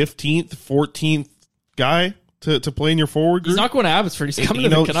 The 15th, 14th guy to play in your forward group. He's not going to Abbotsford. He's coming to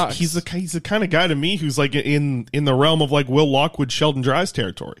the Canucks. He's the kind of guy to me who's like in the realm of like Will Lockwood, Sheldon Dries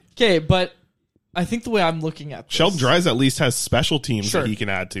territory. Okay, but I think the way I'm looking at this, Sheldon Dries at least has special teams that he can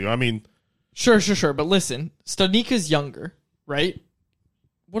add to. I mean, sure. But listen, Studnicka's younger, right?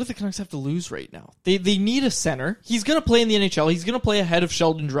 What do the Canucks have to lose right now? They need a center. He's going to play in the NHL. He's going to play ahead of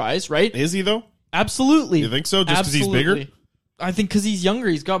Sheldon Dries, right? Is he though? Absolutely. You think so? Just because he's bigger? I think because he's younger,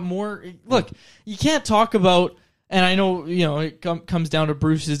 he's got more. Look, you can't talk about, and I know it comes down to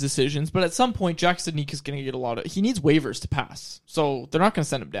Bruce's decisions, but at some point, Jack Studnicka's going to get he needs waivers to pass, so they're not going to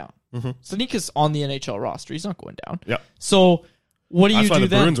send him down. Mm-hmm. Studnicka's on the NHL roster; he's not going down. Yeah. So what do you do then?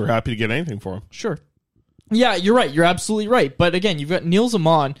 That's why the Bruins are happy to get anything for him. Sure. Yeah, you're right. You're absolutely right. But again, you've got Niels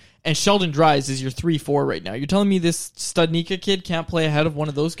Amon and Sheldon Dries is your 3-4 right now. You're telling me this Studnicka kid can't play ahead of one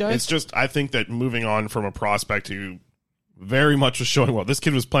of those guys? It's just, I think that moving on from a prospect who very much was showing well. This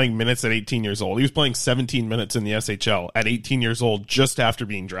kid was playing minutes at 18 years old. He was playing 17 minutes in the SHL at 18 years old just after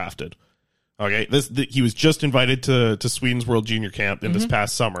being drafted. Okay, he was just invited to Sweden's World Junior Camp in this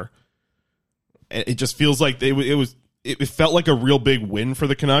past summer. It just feels like it felt like a real big win for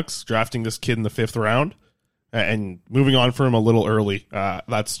the Canucks drafting this kid in the 5th round. And moving on for him a little early.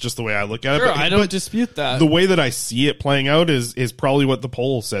 That's just the way I look at it. Sure, I don't dispute that. The way that I see it playing out is probably what the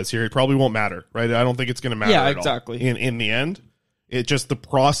poll says here. It probably won't matter, right? I don't think it's going to matter at all. In the end. It just, the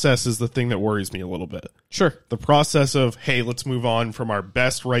process is the thing that worries me a little bit. Sure. The process of, hey, let's move on from our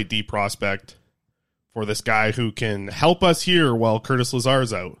best right D prospect for this guy who can help us here while Curtis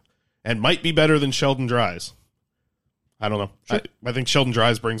Lazar's out and might be better than Sheldon Dries. I don't know. Sure. I think Sheldon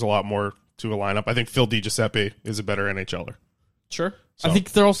Dries brings a lot more to a lineup. I think Phil DiGiuseppe is a better NHLer. Sure. So. I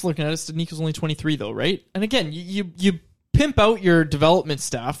think they're also looking at it. Studnicka's only 23 though, right? And again, you pimp out your development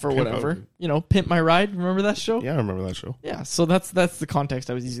staff or whatever. Pimp My Ride. Remember that show? Yeah, I remember that show. Yeah, so that's the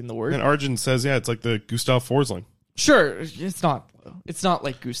context I was using the word. And Arjun says, yeah, it's like the Gustav Forsling. Sure, it's not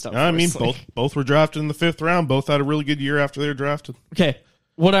like Gustav Forsling. I mean, both were drafted in the 5th round. Both had a really good year after they were drafted. Okay,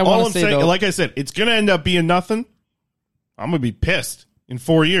 what I want to say, though, like I said, it's going to end up being nothing. I'm going to be pissed in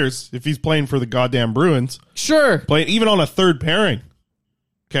 4 years if he's playing for the goddamn Bruins. Sure. Playing even on a third pairing.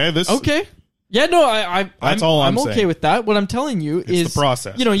 Okay. Yeah, no, I'm okay with that. What I'm telling you is the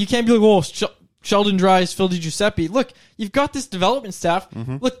process. You can't be like, well, Sheldon Dries, Phil DiGiuseppe. Look, you've got this development staff.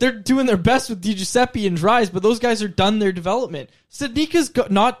 Mm-hmm. Look, they're doing their best with DiGiuseppe and Dries, but those guys are done their development. Studnicka's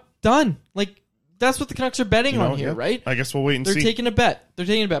not done. Like, that's what the Canucks are betting on here, right? I guess we'll wait and see. They're taking a bet. But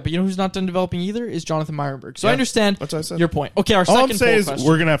you know who's not done developing either? Is Jonathan Meyerberg. So I understand your point. Okay, our second poll question.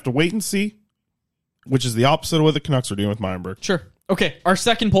 We're going to have to wait and see, which is the opposite of what the Canucks are doing with Meyerberg. Sure. Okay, our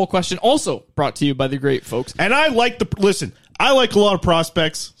second poll question also brought to you by the great folks. And I like I like a lot of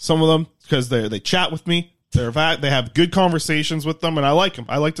prospects, some of them, because they chat with me. They have good conversations with them, and I like them.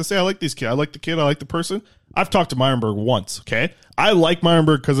 I like to say I like these kids. I like the kid. I like the person. I've talked to Meyerberg once, okay? I like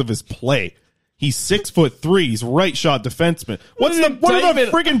Meyerberg because of his play. He's 6'3". He's right shot defenseman. What are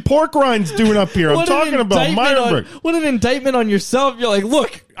the friggin' pork rinds doing up here? I'm talking about Meyerberg. What an indictment on yourself. You're like,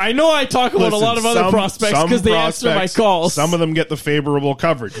 look, I know I talk about a lot of other prospects because they answer my calls. Some of them get the favorable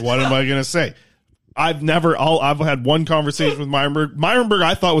coverage. What am I going to say? I've had one conversation with Meyerberg. Meyerberg,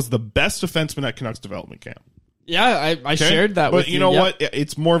 I thought, was the best defenseman at Canucks development camp. Yeah, I shared that with you. But you know what?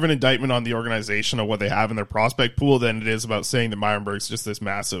 It's more of an indictment on the organization of what they have in their prospect pool than it is about saying that Meyerberg's just this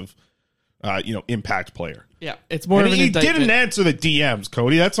massive impact player. Yeah, it's more of an indictment. He didn't answer the DMs,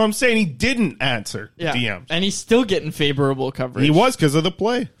 Cody. That's what I'm saying. He didn't answer DMs. And he's still getting favorable coverage. He was because of the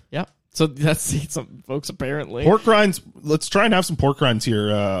play. Yeah. So that's some folks apparently. Pork rinds. Let's try and have some pork rinds here.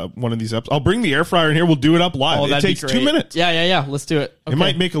 One of these episodes. I'll bring the air fryer in here. We'll do it up live. It takes 2 minutes. Yeah. Let's do it. Okay. It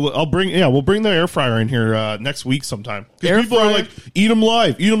might make we'll bring the air fryer in here next week sometime. Because people are like, eat them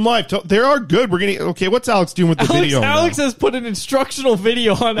live. They are good. What's Alex doing with the video? Alex has put an instructional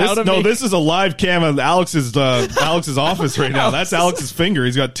video on how to make. This is a live cam of Alex's office right now. That's Alex's finger.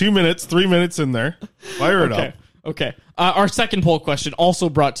 He's got 2 minutes, 3 minutes in there. Fire it up. Okay. Our second poll question, also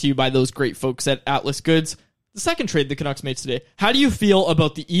brought to you by those great folks at Atlas Goods. The second trade the Canucks made today. How do you feel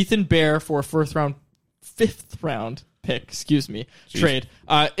about the Ethan Bear for a fifth round pick? Trade.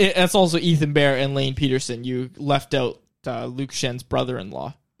 That's also Ethan Bear and Lane Peterson. You left out Luke Schen's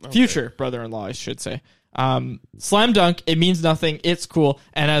brother-in-law, future brother-in-law, I should say. Slam dunk. It means nothing. It's cool.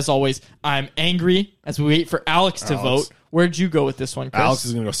 And as always, I'm angry as we wait for Alex to vote. Where'd you go with this one, Chris? Alex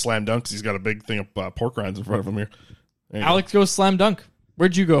is going to go slam dunk because he's got a big thing of pork rinds in front of him here. Alex goes slam dunk.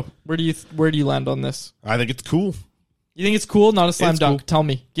 Where'd you go? Where do you land on this? I think it's cool. You think it's cool? Not a slam dunk. Cool. Tell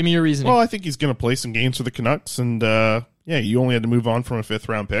me. Give me your reasoning. Well, I think he's going to play some games for the Canucks, and you only had to move on from a 5th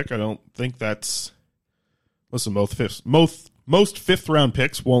round pick. I don't think that's. Listen, most 5th round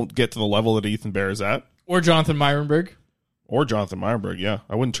picks won't get to the level that Ethan Bear is at. Or Jonathan Myrenberg. Yeah.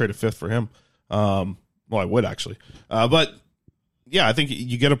 I wouldn't trade a fifth for him. Well, I would actually. But yeah, I think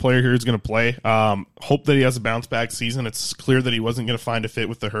you get a player here who's going to play. Hope that he has a bounce back season. It's clear that he wasn't going to find a fit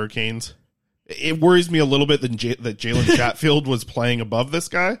with the Hurricanes. It worries me a little bit that Jalen Chatfield was playing above this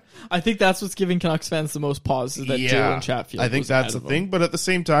guy. I think that's what's giving Canucks fans the most pause, is that Jalen Chatfield. I think that's the thing. But at the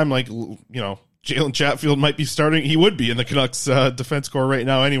same time, Jalen Chatfield might be starting. He would be in the Canucks defense core right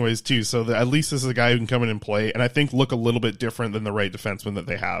now anyways, too. So at least this is a guy who can come in and play, and I think look a little bit different than the right defenseman that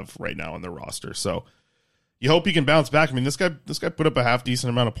they have right now on their roster. So you hope he can bounce back. I mean, this guy put up a half-decent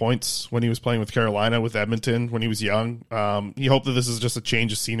amount of points when he was playing with Carolina, with Edmonton, when he was young. You hope that this is just a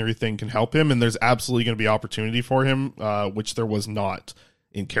change of scenery thing can help him, and there's absolutely going to be opportunity for him, which there was not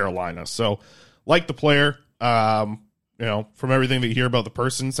in Carolina. So, like the player, from everything that you hear about the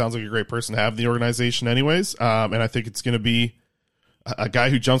person, sounds like a great person to have in the organization anyways, and I think it's going to be a guy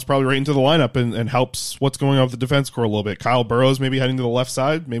who jumps probably right into the lineup and helps what's going on with the defense core a little bit. Kyle Burrows maybe heading to the left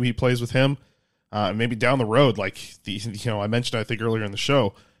side. Maybe he plays with him. Maybe down the road, I mentioned, I think earlier in the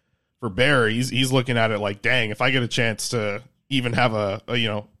show, for Bear, he's looking at it like, dang, if I get a chance to even have a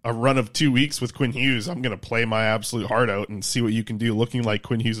run of 2 weeks with Quinn Hughes, I'm going to play my absolute heart out and see what you can do looking like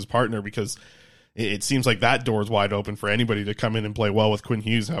Quinn Hughes' partner, because it seems like that door is wide open for anybody to come in and play well with Quinn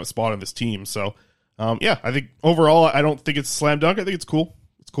Hughes and have a spot on this team. So, I think overall, I don't think it's a slam dunk. I think it's cool.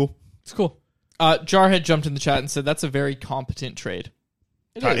 It's cool. Jarhead jumped in the chat and said that's a very competent trade.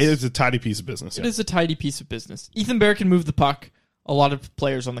 It is a tidy piece of business. It is a tidy piece of business. Ethan Bear can move the puck. A lot of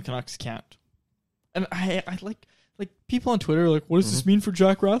players on the Canucks can't. And I like people on Twitter are like, what does this mean for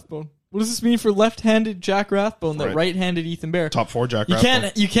Jack Rathbone? What does this mean for left-handed Jack Rathbone, that right-handed Ethan Bear? Top 4 Jack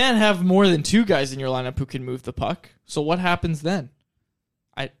Rathbone. You can't have more than 2 guys in your lineup who can move the puck. So what happens then?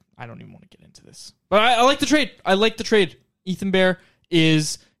 I don't even want to get into this. But I like the trade. I like the trade. Ethan Bear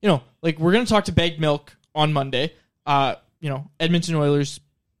is, we're going to talk to Bagged Milk on Monday. Edmonton Oilers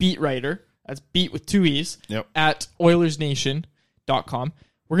beat writer, that's beat with 2 E's, at OilersNation.com.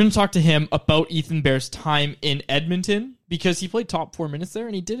 We're going to talk to him about Ethan Bear's time in Edmonton, because he played top 4 minutes there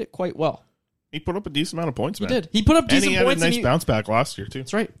and he did it quite well. He put up a decent amount of points, man. He did. He put up decent points. And he had a nice bounce back last year, too.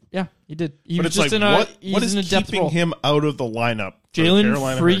 That's right. Yeah, he did. But it's just what is keeping him out of the lineup? Jalen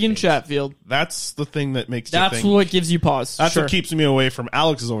freaking Chatfield. That's the thing that makes you think. That's what gives you pause. That's what keeps me away from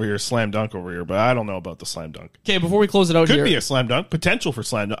Alex is over here, slam dunk over here, but I don't know about the slam dunk. Okay, before we close it out here. Could be a slam dunk. Potential for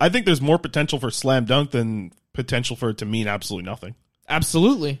slam dunk. I think there's more potential for slam dunk than potential for it to mean absolutely nothing.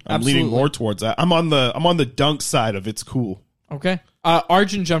 Absolutely. I'm leaning more towards that. I'm on the dunk side of it's cool. Okay.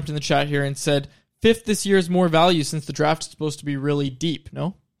 Arjun jumped in the chat here and said, 5th this year is more value since the draft is supposed to be really deep,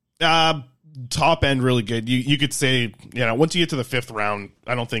 no? Top end really good. You could say, once you get to the 5th round,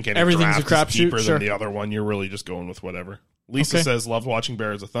 I don't think everything's a crapshoot. Deeper than the other one. You're really just going with whatever. Lisa says, loved watching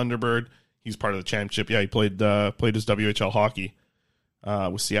Bear as a Thunderbird. He's part of the championship. Yeah, he played his WHL hockey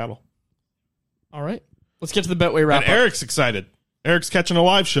with Seattle. All right. Let's get to the Betway wrap-up. And Eric's excited. Eric's catching a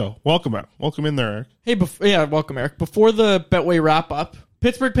live show. Welcome in there, Eric. Hey, welcome, Eric. Before the Betway wrap-up,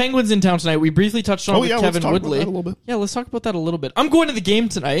 Pittsburgh Penguins in town tonight. We briefly touched on it with Kevin Woodley. About that a little bit. Yeah, let's talk about that a little bit. I'm going to the game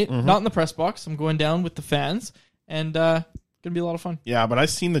tonight, not in the press box. I'm going down with the fans, and going to be a lot of fun. Yeah, but I've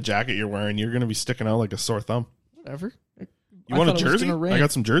seen the jacket you're wearing. You're going to be sticking out like a sore thumb. Whatever. You want a jersey? I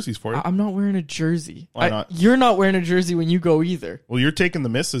got some jerseys for you. I'm not wearing a jersey. Why not? You're not wearing a jersey when you go either. Well, you're taking the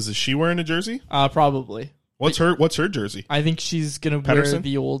missus. Is she wearing a jersey? Probably. What's her jersey? I think she's going to wear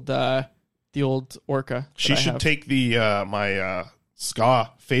the old Orca. She should take the my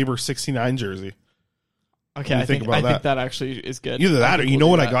Ska Faber 69 jersey. Okay, I think that actually is good. Either that or you know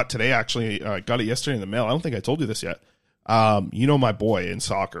what I got today, actually. I got it yesterday in the mail. I don't think I told you this yet. My boy in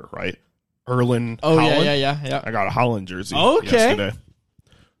soccer, right? Erlen Holland. Yeah. I got a Holland jersey yesterday.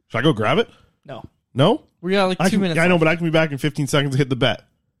 Should I go grab it? No? We got like 2 minutes. I know, but I can be back in 15 seconds to hit the bet.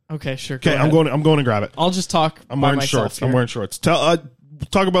 Okay, sure. Okay, I'm going to grab it. I'll just talk. I'm wearing shorts. Here. I'm wearing shorts. Talk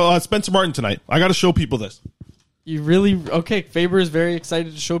about Spencer Martin tonight. I got to show people this. You really okay? Faber is very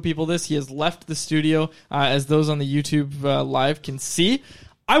excited to show people this. He has left the studio, as those on the YouTube live can see.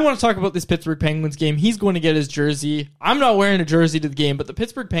 I want to talk about this Pittsburgh Penguins game. He's going to get his jersey. I'm not wearing a jersey to the game, but the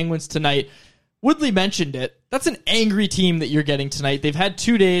Pittsburgh Penguins tonight. Woodley mentioned it. That's an angry team that you're getting tonight. They've had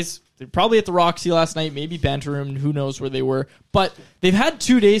 2 days. They're probably at the Roxy last night, maybe Banter Room, who knows where they were. But they've had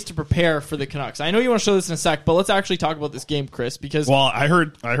 2 days to prepare for the Canucks. I know you want to show this in a sec, but let's actually talk about this game, Chris, because... Well, I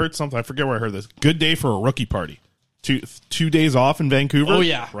heard something. I forget where I heard this. Good day for a rookie party. 2 days off in Vancouver? Oh,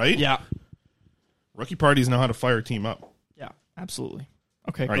 yeah. Right? Yeah. Rookie parties know how to fire a team up. Yeah, absolutely.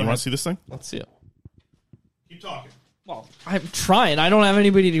 Okay, all right, you want to see this thing? Let's see it. Keep talking. Well, I'm trying. I don't have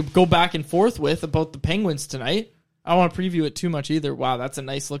anybody to go back and forth with about the Penguins tonight. I don't want to preview it too much either. Wow, that's a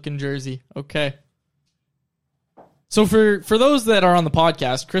nice looking jersey. Okay. So for those that are on the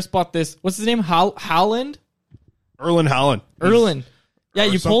podcast, Chris bought this. What's his name? Haaland? Erlen Haaland. Erlen. Yeah,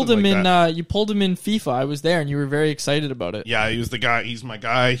 you pulled him like in. that. You pulled him in FIFA. I was there, and you were very excited about it. Yeah, he was the guy. He's my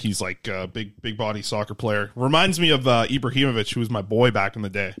guy. He's like a big body soccer player. Reminds me of Ibrahimovic, who was my boy back in the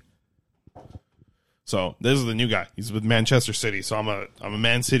day. So this is the new guy. He's with Manchester City. So I'm a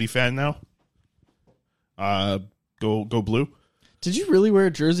Man City fan now. Go blue. Did you really wear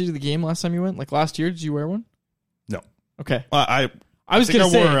a jersey to the game last time you went? Like last year, did you wear one? No. Okay. I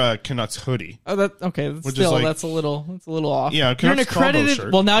wore a Canucks hoodie. Oh, that's a little off. Yeah, you're an accredited.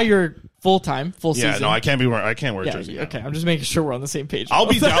 Shirt. Well, now you're full season. Yeah, no, I can't wear a jersey. Okay, I'm just making sure we're on the same page.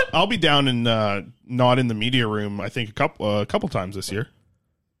 I'll be down in not in the media room. I think a couple times this year.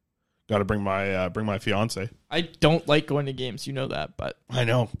 Got to bring my fiance. I don't like going to games, you know that, but I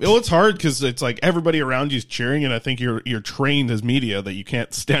know. Well, it's hard because it's like everybody around you is cheering, and I think you're trained as media that you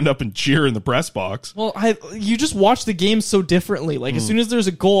can't stand up and cheer in the press box. Well, you just watch the game so differently. Like as soon as there's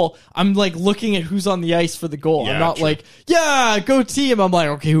a goal, I'm like looking at who's on the ice for the goal. Yeah, I'm not like, yeah, go team. I'm like,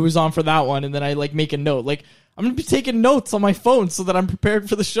 okay, who was on for that one, and then I like make a note. Like I'm gonna be taking notes on my phone so that I'm prepared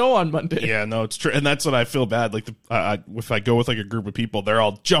for the show on Monday. Yeah, no, it's true, and that's what I feel bad. Like if I go with like a group of people, they're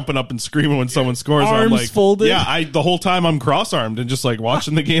all jumping up and screaming when someone scores. Arms I'm like, folded. Yeah, the whole time I'm cross-armed and just like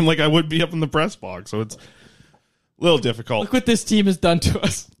watching the game like I would be up in the press box. So it's a little difficult. Look what this team has done to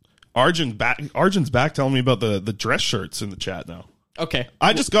us. Arjun's back telling me about the dress shirts in the chat now. Okay,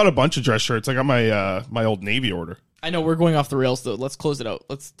 I just got a bunch of dress shirts. I got my old Navy order. I know we're going off the rails though. Let's close it out.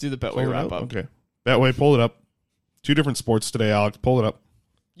 Let's do the Betway wrap up. Okay, Betway, pull it up. 2 different sports today, Alex. Pull it up.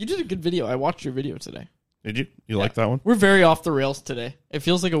 You did a good video. I watched your video today. Did you? You like that one? We're very off the rails today. It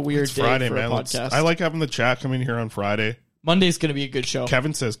feels like a weird day Friday, for man. a podcast. I like having the chat come in here on Friday. Monday's going to be a good show.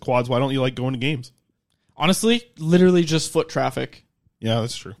 Kevin says, Quads, why don't you like going to games? Honestly, literally just foot traffic. Yeah,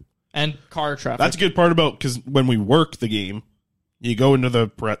 that's true. And car traffic. That's a good part about, because when we work the game, you go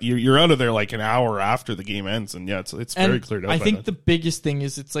into you're out of there like an hour after the game ends, and yeah, it's very cleared up. I think the biggest thing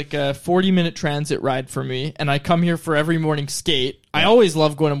is it's like a 40-minute transit ride for me, and I come here for every morning skate. Yeah. I always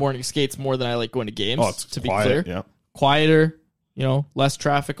love going to morning skates more than I like going to games. Oh, it's to quiet, be clear, yeah, quieter. Less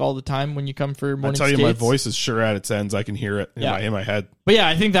traffic all the time when you come for morning skates. I tell you, my voice is sure at its ends. I can hear it in my head. But yeah,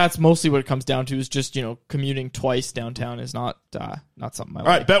 I think that's mostly what it comes down to is just, commuting twice downtown is not something I like.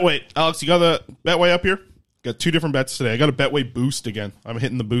 All right, Betway. Alex, you got the Betway up here? Got 2 different bets today. I got a Betway boost again. I'm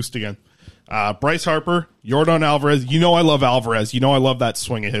hitting the boost again. Bryce Harper, Yordan Alvarez. I love Alvarez. I love that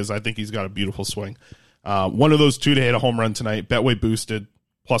swing of his. I think he's got a beautiful swing. One of those 2 to hit a home run tonight. Betway boosted,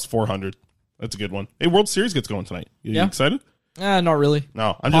 plus 400. That's a good one. Hey, World Series gets going tonight. You excited? Not really.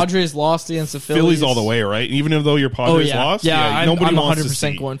 No, Padres lost against the Phillies. All the way, right? Even though your Padres lost, nobody wants 100% to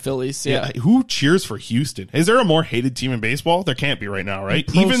see. Going Phillies. Yeah. Who cheers for Houston? Is there a more hated team in baseball? There can't be right now, right?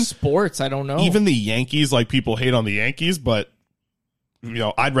 Even sports, I don't know. Even the Yankees, like people hate on the Yankees, but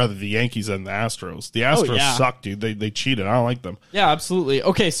I'd rather the Yankees than the Astros. The Astros suck, dude. They cheated. I don't like them. Yeah, absolutely.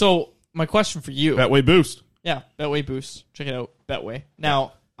 Okay, so my question for you. Betway boost. Yeah, Betway boost. Check it out, Betway.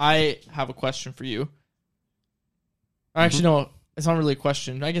 Now, I have a question for you. Actually, no. It's not really a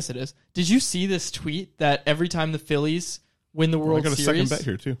question. I guess it is. Did you see this tweet that every time the Phillies win the World Series... I got a second bet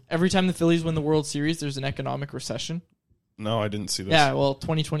here, too. Every time the Phillies win the World Series, there's an economic recession? No, I didn't see this. Yeah, well,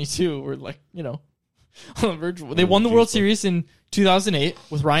 2022, we're like, on the verge. They won the World Series in 2008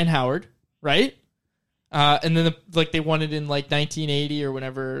 with Ryan Howard, right? And then, they won it in, 1980 or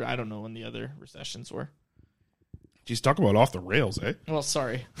whenever. I don't know when the other recessions were. Jeez, talk about off the rails, eh? Well,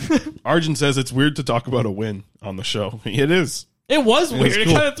 sorry. Arjun says it's weird to talk about a win on the show. It is. It was weird. It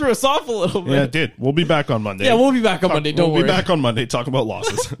kind of threw us off a little bit. Yeah, it did. We'll be back on Monday. Yeah, we'll be back on Monday. Don't worry. We'll be back on Monday talking about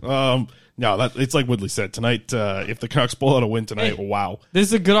losses. No, it's like Woodley said. Tonight, if the Canucks pull out a win tonight, wow. This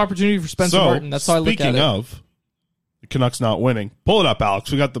is a good opportunity for Spencer Martin. That's how I look at it. Speaking of the Canucks not winning, pull it up,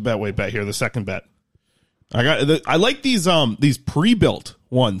 Alex. We got the Betway bet here, the second bet. I like these pre-built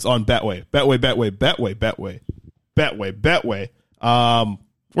ones on Betway. Betway.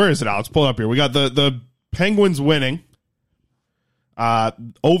 Where is it, Alex? Pull it up here. We got the Penguins winning.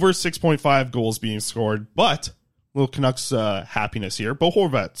 Over 6.5 goals being scored, but little Canucks happiness here. Bo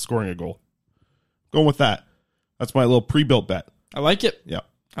Horvat scoring a goal. Going with that. That's my little pre-built bet. I like it. Yeah.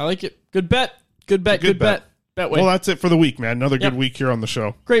 I like it. Good bet. Good bet. Betway. Well, that's it for the week, man. Another good week here on the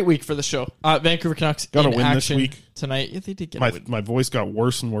show. Great week for the show. Vancouver Canucks got to win this week tonight. Yeah, they did get a win. My voice got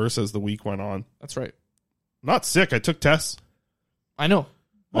worse and worse as the week went on. That's right. I'm not sick. I took tests. I know.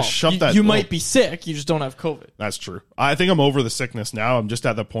 Well, you might be sick. You just don't have COVID. That's true. I think I'm over the sickness now. I'm just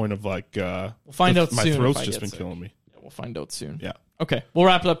at the point of we'll find out soon. My throat's just been killing me. Yeah, we'll find out soon. Yeah. Okay. We'll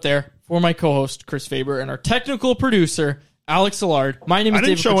wrap it up there. For my co-host, Chris Faber, and our technical producer, Alex Allard. My name is I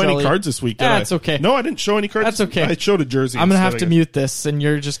didn't David show Quadrelli. any cards this week, did I? That's okay. No, I didn't show any cards. That's okay. I showed a jersey. I'm going to have instead, to I guess. mute this, and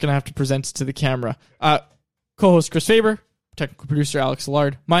you're just going to have to present it to the camera. Co-host Chris Faber, technical producer Alex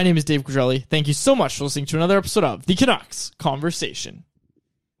Allard. My name is Dave Quadrelli. Thank you so much for listening to another episode of The Canucks Conversation.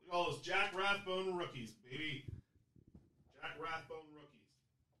 We call those Jack Rathbone rookies, baby. Jack Rathbone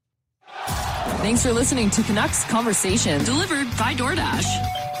rookies. Thanks for listening to Canucks Conversation, delivered by DoorDash.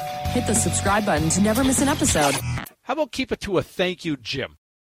 Hit the subscribe button to never miss an episode. How about keep it to a thank you, Jim?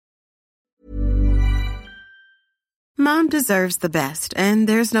 Mom deserves the best, and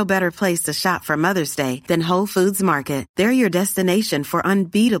there's no better place to shop for Mother's Day than Whole Foods Market. They're your destination for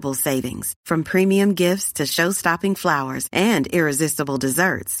unbeatable savings, from premium gifts to show-stopping flowers and irresistible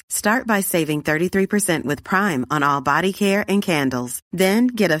desserts. Start by saving 33% with Prime on all body care and candles. Then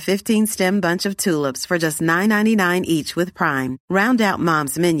get a 15-stem bunch of tulips for just $9.99 each with Prime. Round out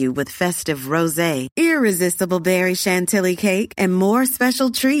Mom's menu with festive rosé, irresistible berry chantilly cake, and more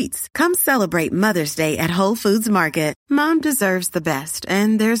special treats. Come celebrate Mother's Day at Whole Foods Market. Mom deserves the best,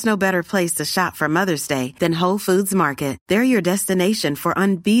 and there's no better place to shop for Mother's Day than Whole Foods Market. They're your destination for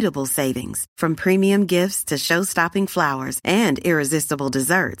unbeatable savings, from premium gifts to show-stopping flowers and irresistible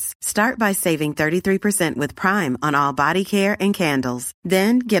desserts. Start by saving 33% with Prime on all body care and candles.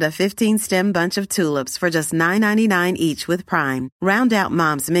 Then get a 15-stem bunch of tulips for just $9.99 each with Prime. Round out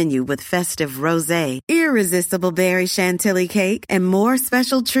Mom's menu with festive rosé, irresistible berry chantilly cake, and more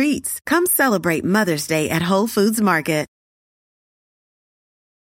special treats. Come celebrate Mother's Day at Whole Foods Market.